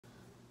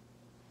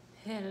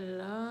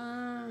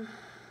Hello,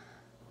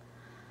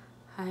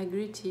 I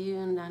greet you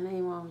in the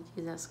name of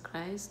Jesus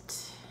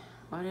Christ,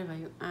 wherever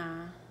you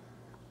are.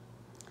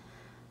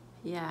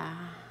 Yeah,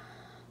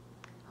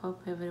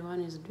 hope everyone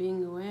is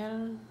doing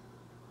well.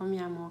 For me,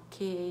 I'm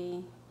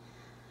okay.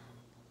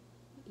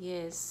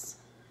 Yes,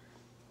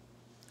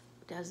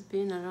 it has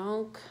been a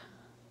long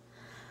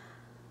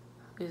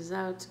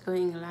without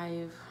going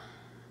live,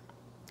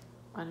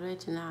 but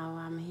right now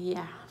I'm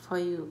here for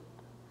you.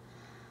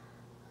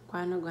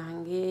 Kwano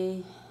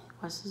gwange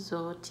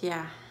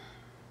wasuzotya.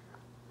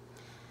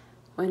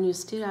 When you're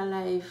still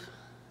alive,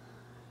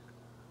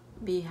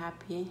 be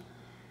happy.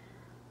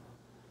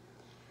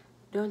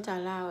 Don't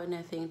allow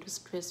anything to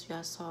stress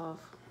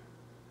yourself.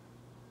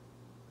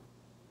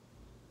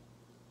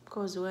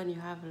 Because when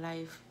you have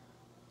life,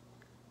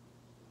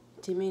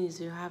 it means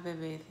you have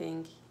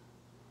everything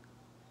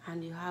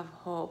and you have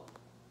hope.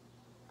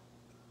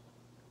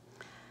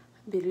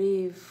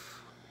 Believe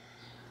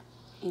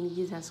in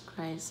Jesus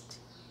Christ.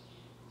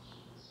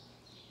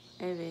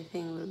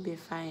 Everything will be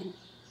fine.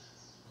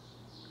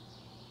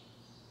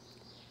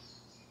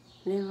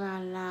 Never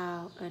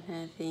allow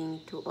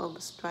anything to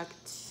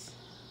obstruct.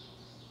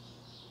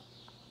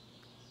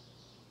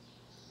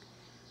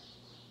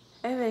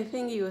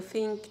 Everything you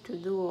think to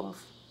do of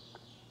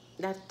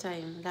that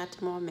time, that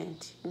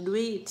moment, do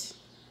it.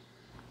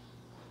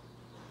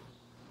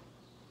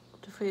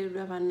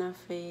 Tufiirwa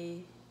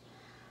bannaffe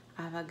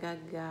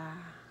abagagga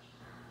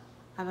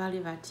abali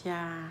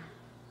batya.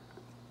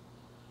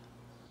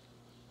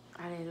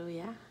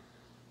 Hallelujah.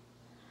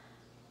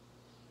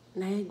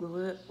 Naye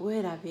gwe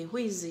weerabe, who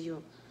is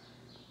you?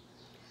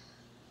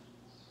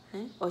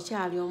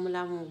 Okyali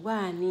omulamu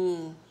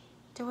gwani?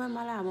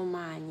 Teweemalaamu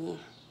maanyi.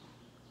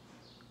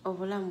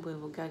 Obulamu bwe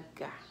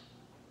bugagga.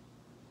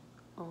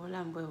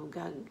 Obulamu bwe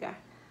bugagga.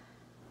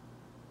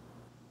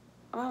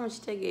 Oba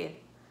mukitegeera?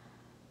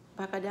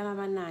 Bakadama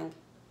bannange.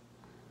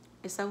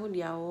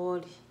 Esawudi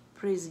awooli.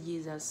 Praise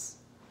Jesus.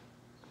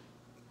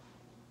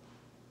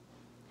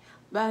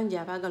 Bangi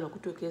abaagala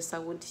okutuuka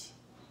esawudi.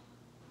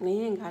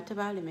 Naye ng'ate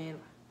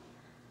baalemerwa.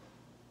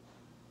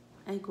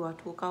 Naye gwe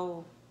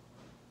watuukawo.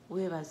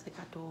 Weebaze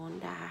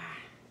Katonda.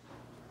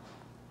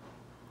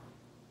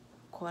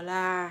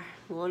 Kola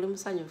ng'oli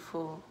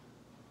musanyufu.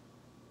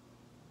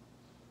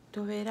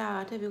 Tobeera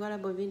ate ebikola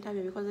bwe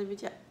bintamye bikoze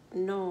bitya.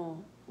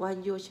 No,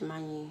 wajja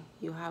okimanyi.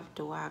 You have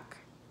to work.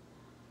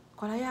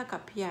 Kolayo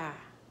akapya.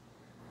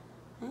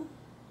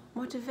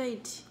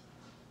 Motivate.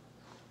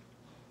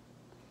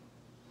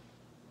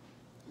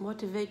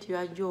 Motivate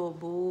your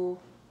job.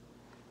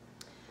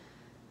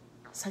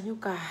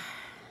 Sanyuka.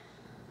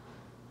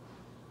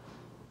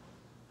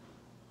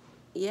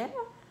 Yeah.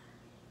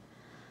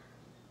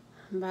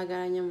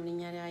 Mbagala nnyo mu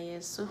linnya lya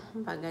Yesu.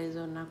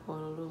 Mbagaliza olunaku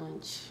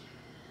olulungi.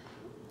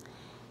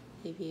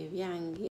 Ebyo ebyange.